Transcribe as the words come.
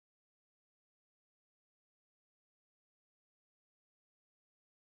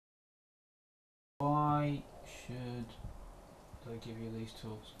Why should I give you these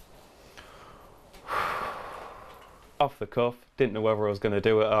tools? Off the cuff, didn't know whether I was going to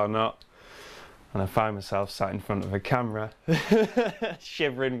do it or not, and I find myself sat in front of a camera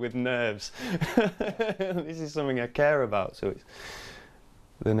shivering with nerves. This is something I care about, so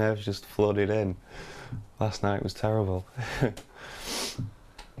the nerves just flooded in. Last night was terrible. Did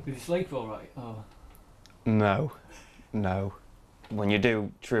you sleep all right? Oh. No. When you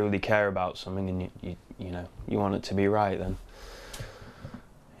do truly care about something and you know you want it to be right, then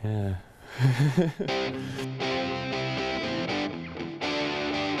yeah.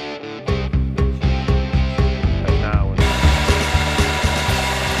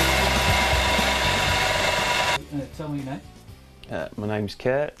 Tell me your name. My name's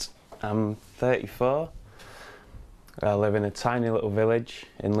Kurth. I'm 34. I live in a tiny little village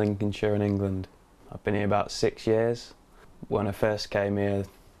in Lincolnshire in England. I've been here about 6 years. When I first came here,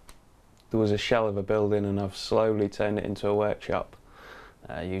 there was a shell of a building, and I've slowly turned it into a workshop,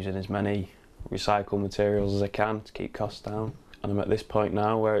 using as many recycled materials as I can to keep costs down. And I'm at this point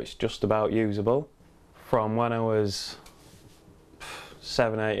now where it's just about usable. From when I was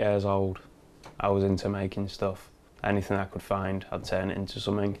 7, 8 years old, I was into making stuff. Anything I could find, I'd turn it into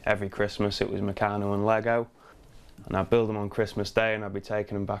something. Every Christmas it was Meccano and Lego. And I'd build them on Christmas Day, and I'd be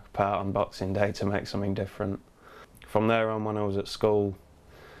taking them back apart on Boxing Day to make something different. From there on, when I was at school,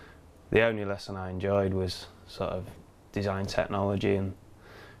 the only lesson I enjoyed was sort of design technology and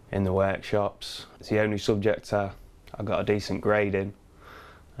in the workshops. It's the only subject I got a decent grade in.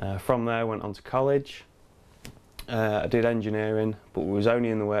 From there I went on to college. I did engineering, but was only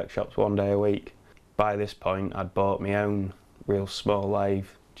in the workshops 1 day a week. By this point I'd bought my own real small lathe,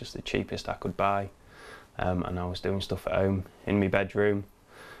 just the cheapest I could buy, and I was doing stuff at home in my bedroom,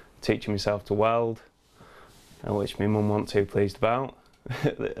 teaching myself to weld, which my mum wasn't too pleased about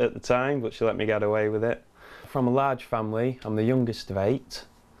at the time, but she let me get away with it. From a large family, I'm the youngest of 8.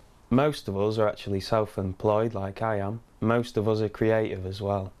 Most of us are actually self-employed like I am. Most of us are creative as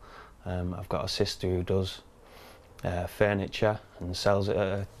well. I've got a sister who does furniture and sells it at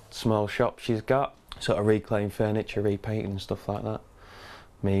a small shop she's got, sort of reclaimed furniture, repainting and stuff like that.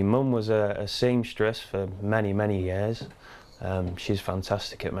 My mum was a seamstress for many years. She's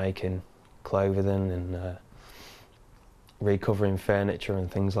fantastic at making clothing and recovering furniture and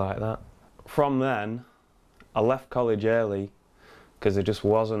things like that. From then, I left college early because there just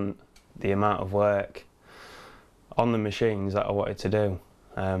wasn't the amount of work on the machines that I wanted to do.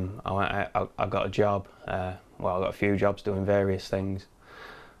 I got a job, well, I got a few jobs doing various things,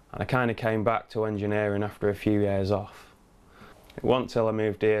 and I kind of came back to engineering after a few years off. It wasn't until I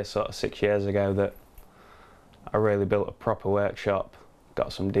moved here sort of 6 years ago that I really built a proper workshop,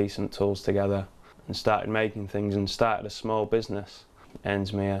 got some decent tools together and started making things, and started a small business.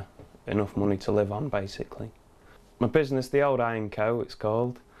 Earns me enough money to live on, basically. My business, The Old Iron Co, it's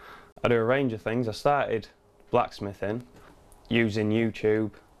called. I do a range of things. I started blacksmithing using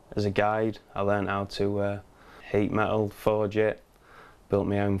YouTube as a guide. I learned how to heat metal, forge it, built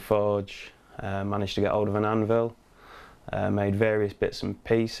my own forge, managed to get hold of an anvil, made various bits and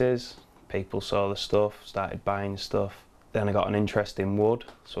pieces. People saw the stuff, started buying stuff. Then I got an interest in wood,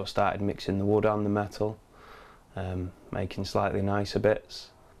 so I started mixing the wood and the metal, making slightly nicer bits.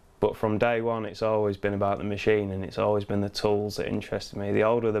 But from day one it's always been about the machine, and it's always been the tools that interested me. The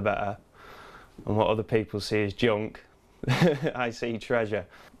older the better, and what other people see as junk, I see treasure,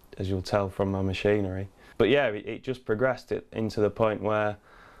 as you'll tell from my machinery. But yeah, it just progressed it into the point where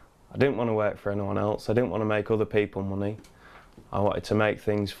I didn't want to work for anyone else. I didn't want to make other people money. I wanted to make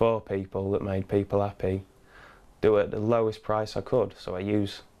things for people that made people happy, do it at the lowest price I could. So I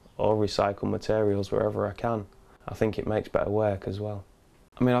use all recycled materials wherever I can. I think it makes better work as well.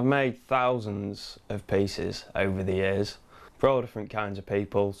 I mean, I've made thousands of pieces over the years for all different kinds of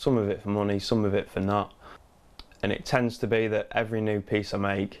people, some of it for money, some of it for not. And it tends to be that every new piece I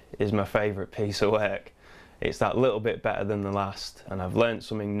make is my favourite piece of work. It's that little bit better than the last, and I've learnt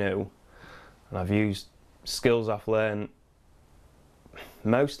something new, and I've used skills I've learnt,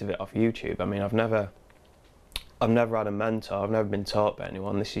 most of it off YouTube. I mean, I've never had a mentor, I've never been taught by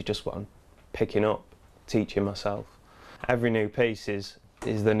anyone. This is just what I'm picking up, teaching myself. Every new piece is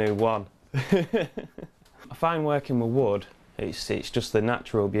the new one. I find working with wood, it's just the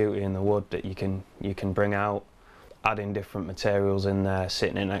natural beauty in the wood that you can bring out. Adding different materials in there,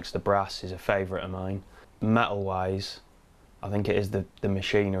 sitting in next to brass is a favourite of mine. Metal wise, I think it is the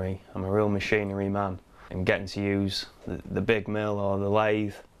machinery. I'm a real machinery man, and getting to use the big mill or the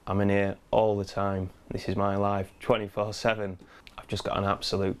lathe, I'm in here all the time. This is my life, 24/7. I've just got an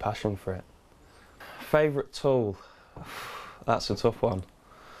absolute passion for it. Favourite tool? That's a tough one.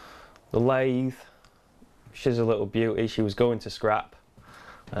 The lathe, She's a little beauty. She was going to scrap,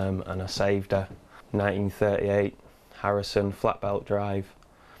 and I saved her. 1938 Harrison flat belt drive.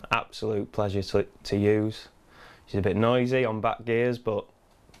 Absolute pleasure to use. She's a bit noisy on back gears, but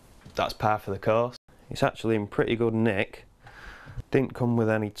that's par for the course. It's actually in pretty good nick. Didn't come with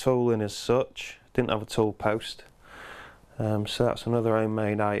any tooling as such. Didn't have a tool post. So that's another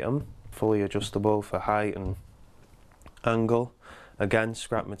homemade item. Fully adjustable for height and angle. Again,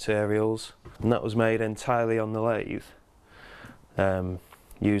 scrap materials. And that was made entirely on the lathe.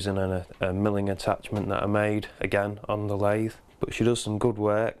 Using a milling attachment that I made, again, on the lathe. But she does some good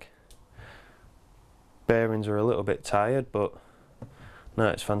work. Bearings are a little bit tired, but no,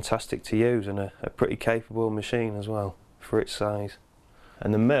 it's fantastic to use, and a pretty capable machine as well for its size.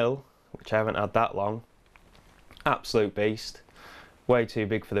 And the mill, which I haven't had that long, absolute beast. Way too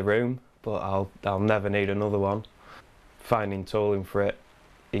big for the room, but I'll never need another one. Finding tooling for it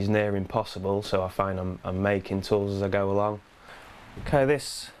is near impossible, so I find I'm making tools as I go along. Okay,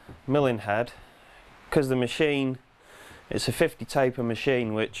 this milling head, because the machine, it's a 50 taper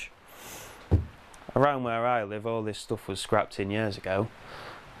machine, which around where I live all this stuff was scrapped in years ago.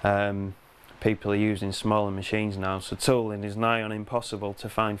 People are using smaller machines now, so tooling is nigh on impossible to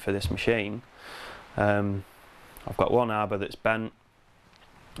find for this machine. I've got one arbor that's bent.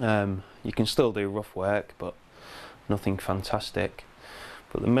 You can still do rough work, but nothing fantastic.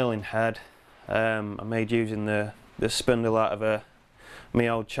 But the milling head, I made using the spindle out of my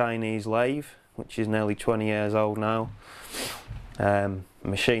old Chinese lathe, which is nearly 20 years old now.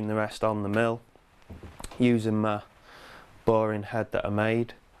 Machined the rest on the mill using my boring head that I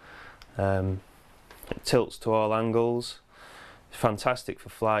made. It tilts to all angles. It's fantastic for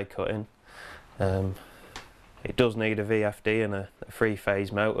fly cutting. It does need a VFD and a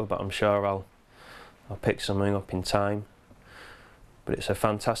 3-phase motor, but I'm sure I'll pick something up in time. But it's a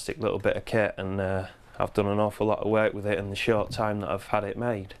fantastic little bit of kit, and I've done an awful lot of work with it in the short time that I've had it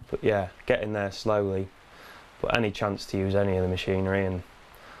made. But yeah, getting there slowly. But any chance to use any of the machinery, and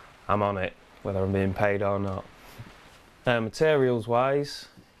I'm on it, whether I'm being paid or not. Materials wise,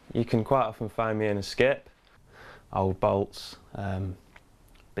 you can quite often find me in a skip. Old bolts,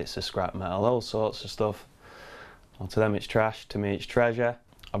 bits of scrap metal, all sorts of stuff. Well, to them it's trash, to me it's treasure.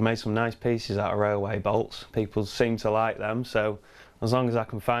 I've made some nice pieces out of railway bolts. People seem to like them, so as long as I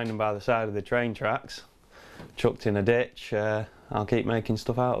can find them by the side of the train tracks, chucked in a ditch, I'll keep making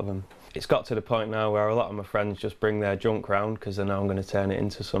stuff out of them. It's got to the point now where a lot of my friends just bring their junk round because they know I'm going to turn it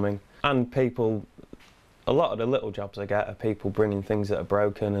into something. And people, a lot of the little jobs I get are people bringing things that are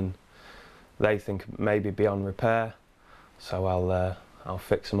broken and they think maybe beyond repair, so I'll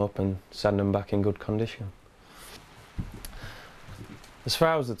fix them up and send them back in good condition. As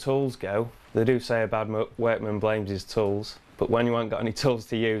far as the tools go, they do say a bad workman blames his tools, but when you haven't got any tools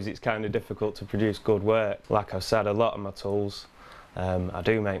to use, it's kind of difficult to produce good work. Like I've said, a lot of my tools I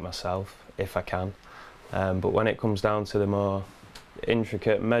do make myself, if I can, but when it comes down to the more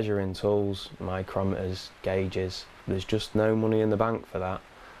intricate measuring tools, micrometers, gauges, there's just no money in the bank for that.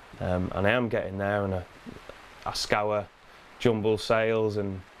 And I am getting there, and I scour jumble sales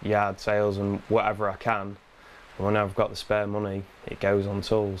and yard sales and whatever I can. And when I've got the spare money, it goes on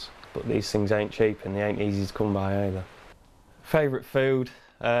tools. But these things ain't cheap and they ain't easy to come by either. Favourite food?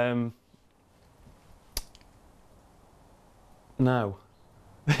 No.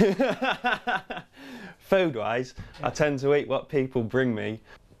 Food-wise, I tend to eat what people bring me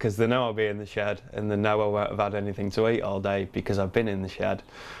because they know I'll be in the shed and they know I won't have had anything to eat all day because I've been in the shed.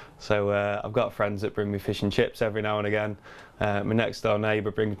 So I've got friends that bring me fish and chips every now and again. My next door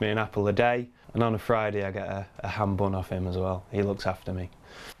neighbour brings me an apple a day, and on a Friday I get a ham bun off him as well. He looks after me.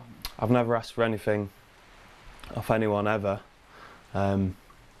 I've never asked for anything off anyone ever. Friends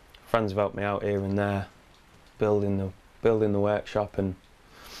have helped me out here and there, building the workshop and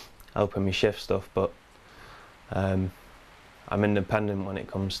helping me shift stuff, but I'm independent when it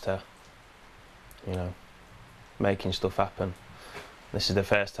comes to, you know, making stuff happen. This is the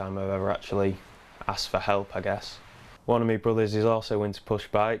first time I've ever actually asked for help, I guess. One of my brothers is also into push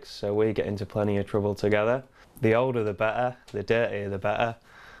bikes, so we get into plenty of trouble together. The older the better, the dirtier the better,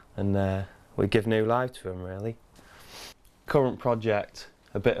 and we give new life to them, really. Current project,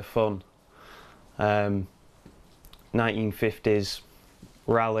 a bit of fun. 1950s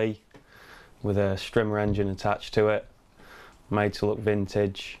rally with a strimmer engine attached to it, made to look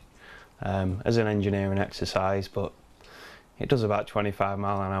vintage, as an engineering exercise, but it does about 25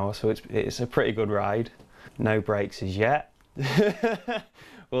 miles an hour, so it's a pretty good ride. No brakes as yet.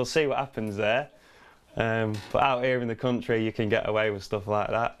 We'll see what happens there. But out here in the country you can get away with stuff like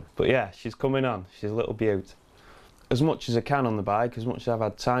that. But yeah, she's coming on, she's a little beaut. As much as I can on the bike, as much as I've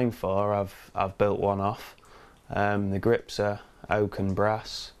had time for, I've built one off. The grips are oak and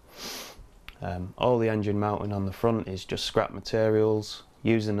brass. All the engine mounting on the front is just scrap materials,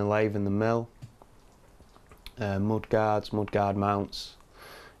 using the lathe and the mill. Mud guard mounts,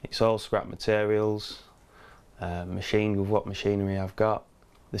 it's all scrap materials, machined with what machinery I've got.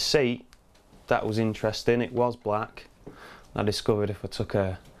 The seat, that was interesting, it was black. I discovered if I took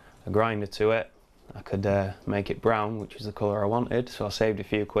a grinder to it, I could make it brown, which is the colour I wanted, so I saved a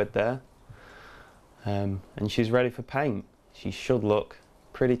few quid there. And she's ready for paint. She should look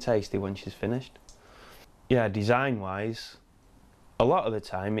pretty tasty when she's finished. Yeah, design wise, a lot of the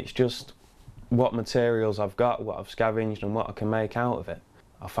time it's just what materials I've got, what I've scavenged and what I can make out of it.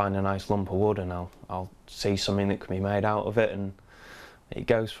 I'll find a nice lump of wood and I'll see something that can be made out of it, and it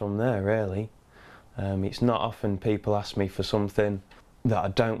goes from there really. It's not often people ask me for something that I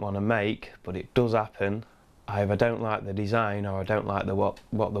don't want to make, but it does happen. Either I don't like the design or I don't like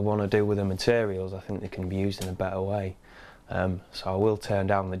what they want to do with the materials. I think they can be used in a better way. So I will turn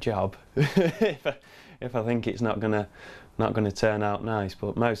down the job if I think it's not gonna turn out nice.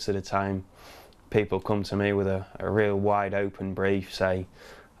 But most of the time, people come to me with a real wide open brief, say,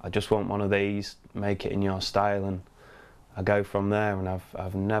 I just want one of these, make it in your style, and I go from there. And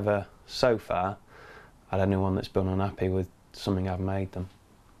I've never so far had anyone that's been unhappy with something I've made them.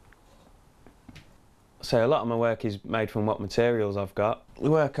 So a lot of my work is made from what materials I've got. The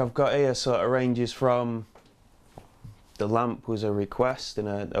work I've got here sort of ranges from, the lamp was a request in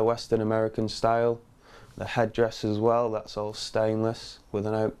a Western American style. The headdress as well, that's all stainless with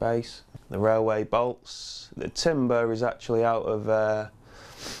an oak base. The railway bolts. The timber is actually out of a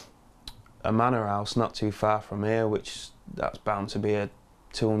manor house not too far from here, that's bound to be a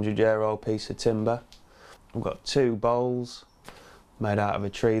 200-year-old piece of timber. I've got 2 bowls made out of a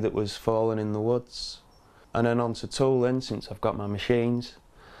tree that was fallen in the woods. And then on to tooling, since I've got my machines.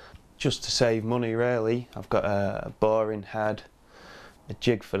 Just to save money really, I've got a boring head, a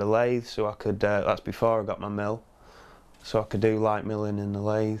jig for the lathe, so I could, that's before I got my mill, so I could do light milling in the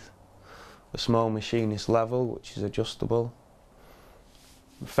lathe. A small machinist level, which is adjustable.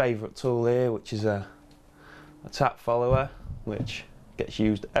 My favourite tool here, which is a tap follower, which gets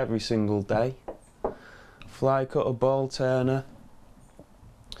used every single day. Fly cutter, ball turner.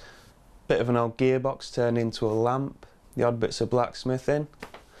 Bit of an old gearbox turned into a lamp. The odd bits of blacksmithing.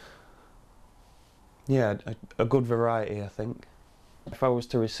 Yeah, a good variety I think. If I was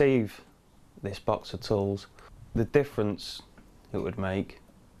to receive this box of tools, the difference it would make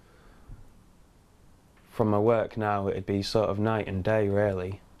from my work now, it'd be sort of night and day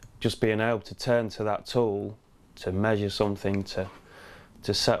really. Just being able to turn to that tool to measure something,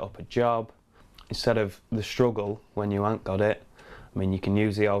 to set up a job, instead of the struggle when you ain't got it. I mean, you can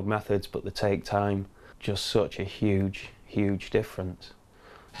use the old methods, but they take time. Just such a huge, huge difference.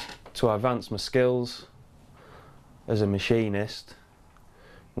 To advance my skills as a machinist,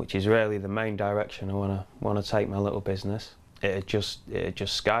 which is really the main direction I want to take my little business, it'd just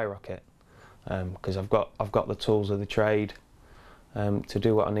skyrocket, because I've got the tools of the trade to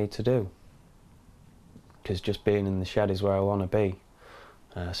do what I need to do. Because just being in the shed is where I want to be.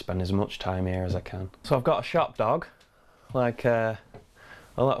 Spend as much time here as I can. So I've got a shop dog, like a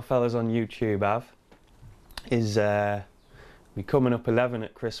lot of fellas on YouTube have. He's be coming up 11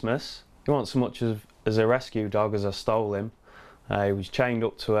 at Christmas. He wasn't so much as a rescue dog as I stole him. He was chained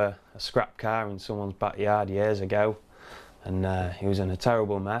up to a scrap car in someone's backyard years ago, and he was in a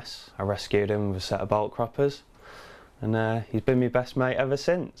terrible mess. I rescued him with a set of bolt croppers, and he's been my best mate ever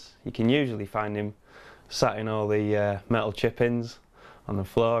since. You can usually find him sat in all the metal chippings on the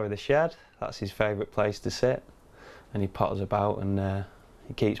floor of the shed. That's his favourite place to sit, and he potters about and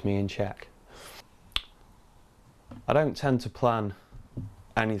he keeps me in check. I don't tend to plan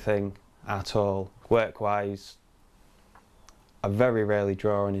anything at all. Work-wise, I very rarely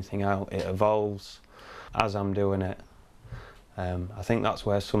draw anything out. It evolves as I'm doing it. I think that's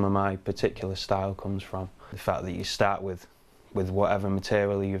where some of my particular style comes from. The fact that you start with whatever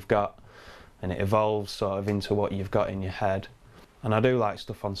material you've got, and it evolves sort of into what you've got in your head. And I do like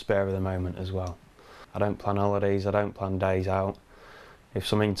stuff on spare at the moment as well. I don't plan holidays, I don't plan days out. If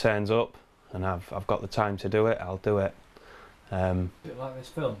something turns up and I've got the time to do it, I'll do it. A bit like this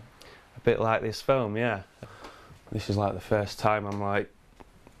film? A bit like this film, yeah. This is like the first time I'm like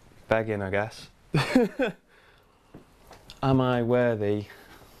begging, I guess. Am I worthy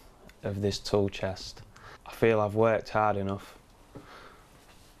of this tool chest? I feel I've worked hard enough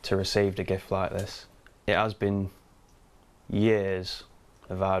to receive a gift like this. It has been years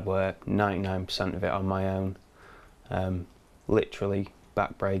of hard work, 99% of it on my own, literally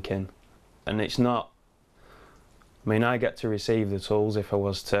back-breaking. And it's not, I mean, I get to receive the tools if I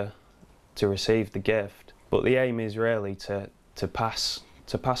was to receive the gift, But the aim is really to pass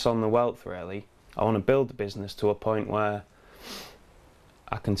on the wealth, really. I want to build the business to a point where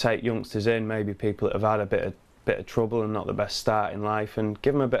I can take youngsters in, maybe people that have had a bit of trouble and not the best start in life, and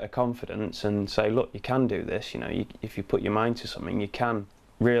give them a bit of confidence and say, look, you can do this, you know, if you put your mind to something, you can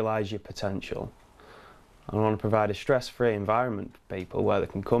realise your potential. I want to provide a stress-free environment for people where they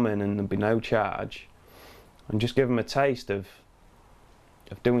can come in and there'll be no charge, and just give them a taste of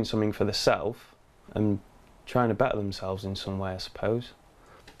doing something for themselves and trying to better themselves in some way, I suppose.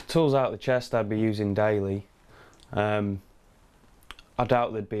 Tools out of the chest I'd be using daily. I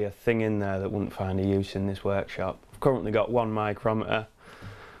doubt there'd be a thing in there that wouldn't find a use in this workshop. I've currently got one micrometer.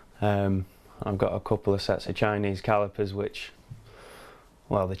 I've got a couple of sets of Chinese calipers, which,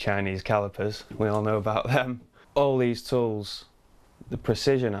 well, the Chinese calipers, we all know about them. All these tools, the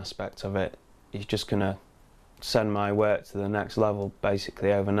precision aspect of it is just going to send my work to the next level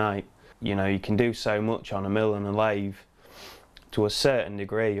basically overnight. You know, you can do so much on a mill and a lathe to a certain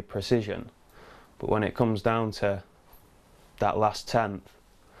degree of precision, but when it comes down to that last tenth,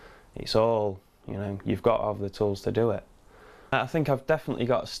 it's all, you know, you've got to have the tools to do it. I think I've definitely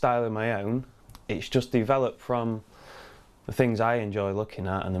got a style of my own. It's just developed from the things I enjoy looking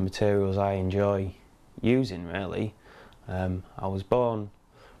at and the materials I enjoy using, really. I was born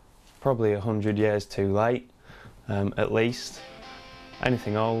probably 100 years too late, at least.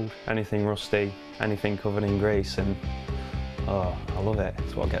 Anything old, anything rusty, anything covered in grease, and oh, I love it.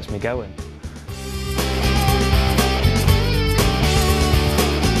 It's what gets me going.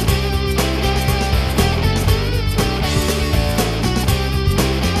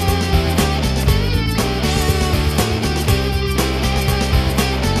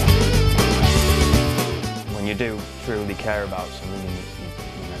 When you do truly care about something and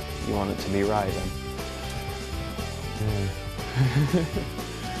you want it to be right, then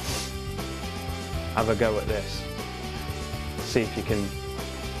have a go at this. See if you can.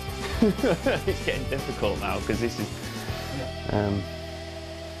 It's getting difficult now because this is.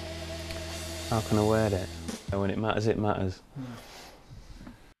 How can I word it? When it matters, it matters.